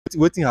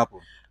Wetin happen?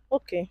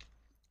 Okay.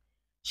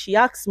 She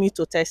asked me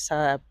to test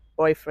her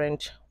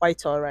boyfriend.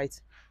 Quite all right.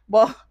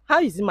 But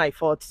how is it my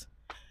fault?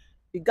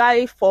 The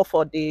guy fall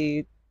for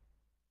the...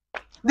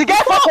 The guy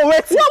fall for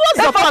wetin? What's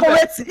the problem?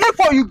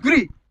 If you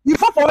agree, you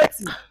fall for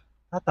wetin?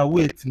 Tata,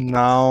 wait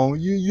now.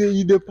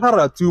 You the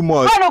para too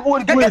much. Why no go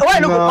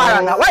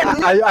para now?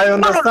 I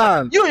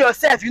understand. You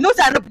yourself, you know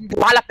say I no be the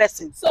wahala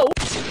person. So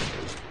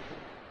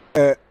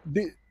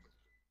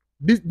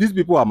these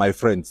people are my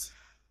friends.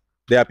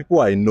 They are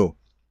people I know.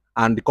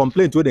 And the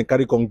complaint where they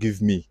carry come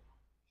give me.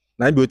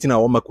 Now be waiting I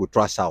want make we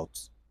trash out.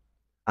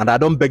 And I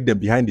don't beg them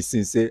behind the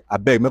scenes, say, I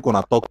beg, make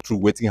una talk through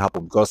waiting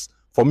happen. Because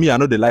for me, I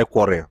know they like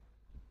quarrel.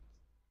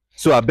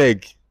 So I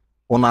beg,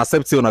 when I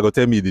accept say una go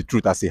tell me the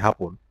truth as it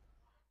happen.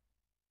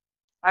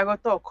 I go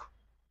talk.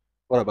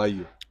 What about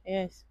you?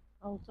 yes,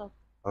 I will talk.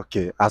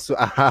 Okay,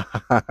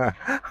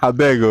 I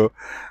beg you.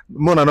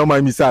 Mona no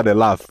mind me say they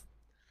laugh.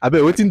 I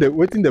beg, waiting they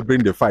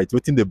bring the fight,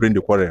 waiting they bring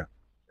the quarrel.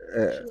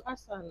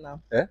 Ask her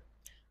now. Eh?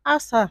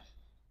 Ask her.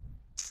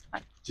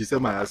 She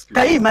said my ask you.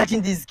 Can you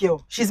imagine this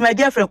girl? She's my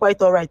girlfriend,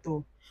 quite all right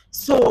though.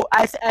 So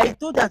I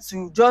told her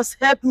to just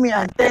help me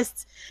and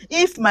test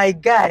if my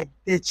guy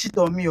they cheat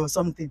on me or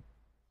something.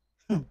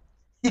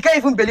 You can't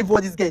even believe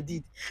what this girl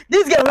did.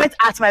 This girl went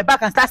at my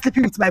back and started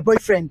sleeping with my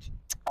boyfriend.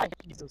 Oh,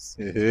 Jesus.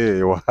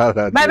 Hey, what?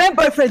 My main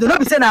boyfriend, don't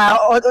be saying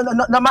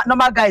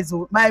normal guys,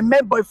 oh. My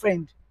main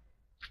boyfriend.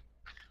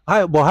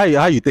 How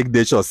you take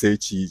the shot say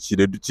she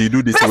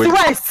do this That's way?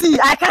 why I see,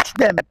 I catch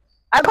them.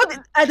 I call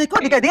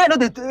the guy. The guy know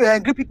they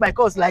grip pick my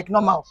calls like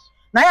normal.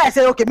 Now I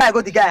say, okay, I go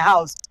to the guy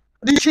house.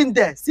 Reaching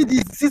there, see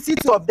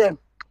two of them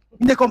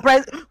in the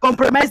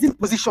compromising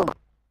position.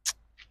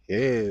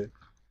 Hey.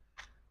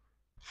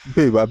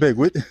 Babe, I beg,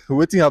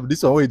 waiting have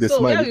this one way the So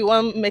smile. where you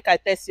want make I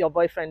test your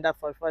boyfriend that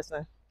for the first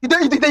time? You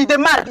the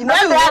mad. You know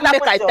Where you they ask want that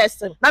make I question.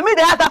 test him? Now me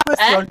they ask that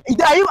question.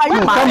 Are you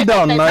Calm mad?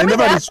 down now, you me never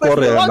dey reach ask question.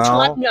 quarrel What you now.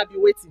 want me? I be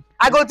waiting.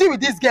 I go deal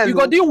with this girl. You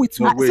go deal with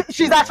who? No, wait.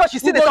 She's at church. She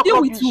still Who dey go talk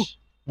deal with rubbish.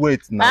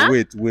 Wait now, Huh?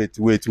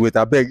 wait.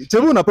 I beg.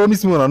 Chebu na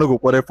promise me una no go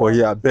quarrel for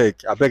here. I beg.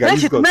 I Make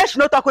just got... she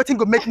not talk wetin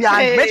go make me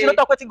angry. Make she not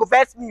talk wetin go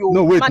vex me. Oh.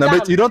 No, wait, Madam. now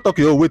wait. You don't talk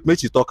your own. Wait, make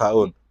she talk her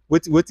own.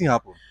 Waiting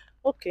happen.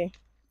 Okay.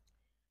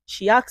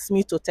 She asked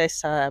me to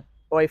test her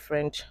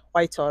boyfriend.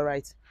 Quite all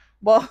right.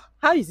 But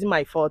how is it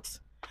my fault?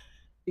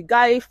 The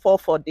guy fall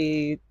for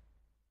the...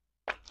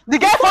 The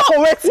guy fall for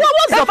wetin?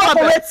 What's the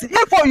problem?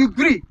 If you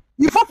agree,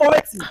 you fall for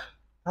wetin?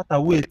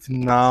 Tata, wait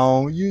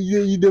now.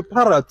 You the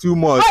para too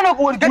much. Why no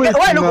go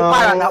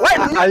para now?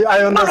 Why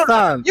I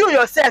understand. You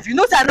yourself, you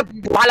know say I no be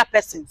the wahala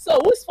person. So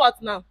whose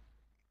fault now?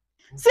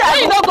 See, Why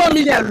you not go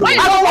meet them? Why you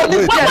not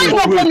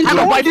go meet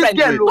your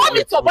boyfriend? Go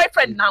meet your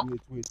boyfriend now.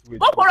 Wait.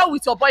 Go quarrel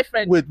with your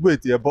boyfriend. Wait,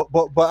 yeah,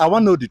 but I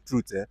want to know the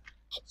truth, eh?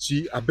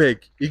 I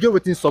beg, you get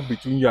waiting stop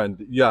between you and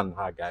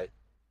her guy.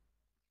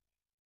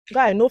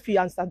 Guy, no fit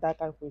answer that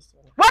kind of question.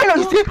 Why no?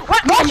 You see,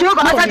 why she no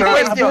go answer the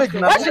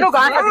question? Why she no go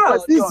answer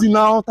the Easy question?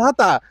 now,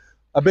 Tata.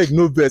 I beg,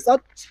 no verse.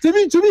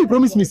 Chebi, you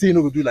promise me say you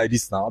no go do like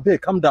this now. I beg,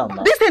 calm down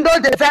now. This thing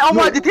don't the best.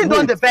 The thing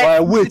don't the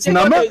best. Wait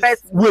now,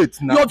 wait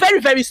now. You're very,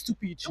 very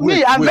stupid.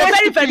 Me, I'm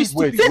very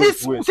stupid. stupid. See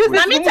this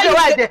Let me tell you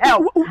why they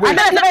help. And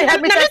then let me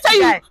Let me tell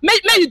you, may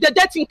you the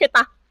death in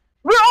Keta.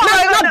 Yes,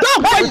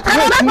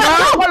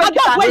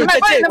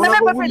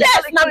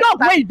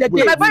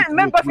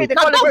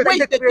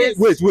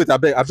 Wait, I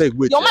beg,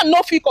 wait. Your man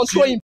no fit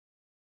control him.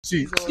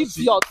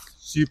 Idiot.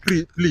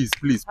 Please.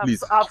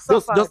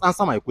 Just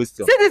answer my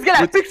question. See this girl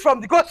I picked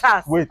from the goat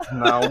house. Wait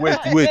now,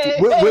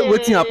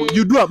 waiting happen.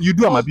 You do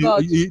am abi.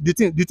 God. The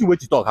thing wait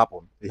to talk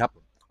happen. It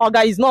happen.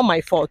 Oga, it's not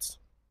my fault.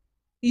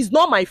 It's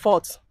not my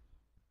fault.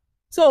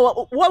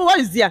 So what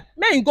is there?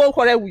 May you go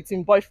quarrel with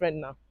him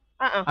boyfriend now.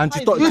 And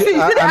she talk. You see, they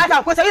ask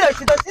her question.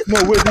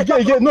 No, wait.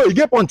 You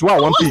get point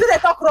one one pick.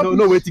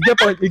 No, wait. You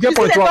get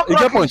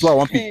point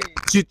one pick.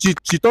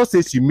 She thought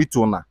say she meet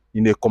una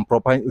in a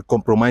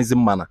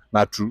compromising manner.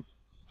 Not true.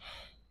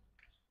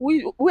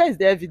 Where is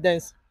the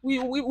evidence?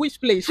 Which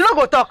place? She no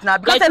go talk now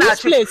because Like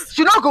which place?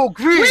 She no go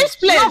agree. Which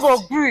place? She no go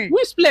agree.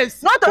 Which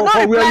place? Not For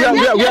reply.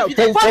 where?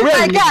 For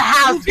my guy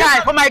house, guy.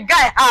 For my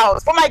guy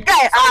house. For my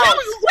guy house.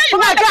 For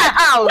my guy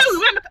house.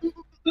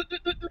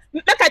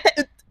 Make I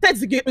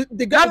text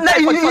the girl. What's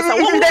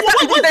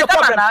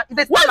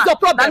the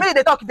problem?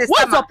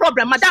 What's the the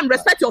problem? Madam,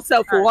 respect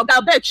yourself. Oh,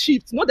 Oga, beg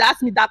shift. No, they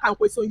ask me that kind of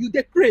question. You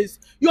dey craze.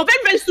 You're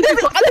very, very stupid.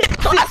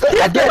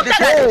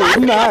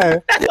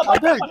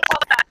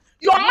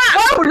 You're mad.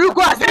 Why will you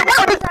go and say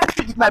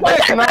my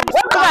boyfriend?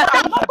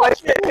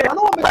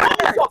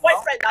 Your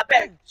boyfriend, I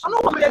beg. I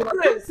don't want to be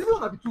friends. We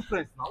want to be two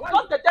friends now.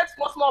 Don't the dead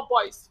small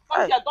boys.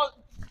 Come here, don't.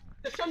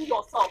 Show me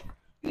yourself.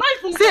 Not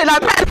even. See,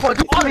 I'm ready for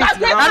this meeting. I'm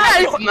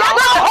ready for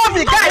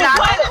the guy now.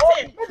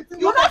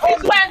 You don't fit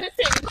do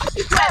anything. You don't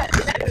fit do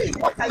anything.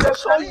 I will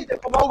show you the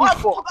common way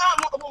for.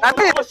 I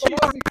think it's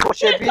for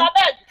Shebi.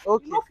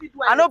 Okay.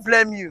 I don't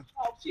blame you.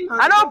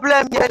 I don't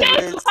blame you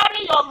anyways. You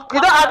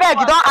don't. I beg.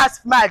 You don't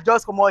ask Mike.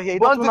 Just come on here. You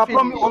But don't do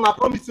on a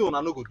promise you,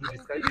 una no go do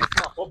this. It's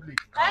not public.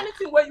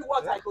 Anything where you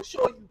want, I go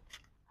show you.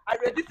 I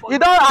ready for You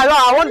don't.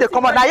 I want to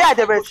come out. Now, yeah,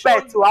 the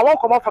respect too. I won't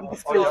come out from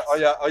this place.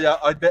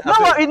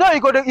 No, you know,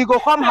 you go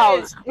come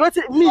house. You want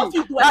me? What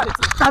you do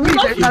everything? Na me. You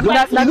don't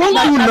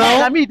do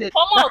now.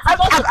 Come out.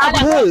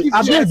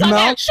 I beg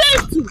now.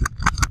 Shame to.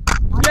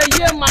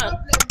 Yeah, man.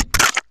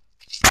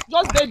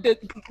 Just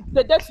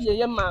the death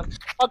yeah, man.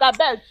 Oga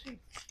bed.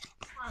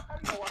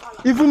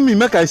 Even me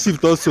make I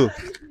shift also.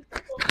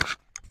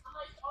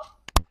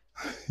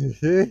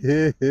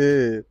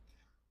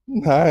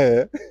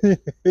 Nah,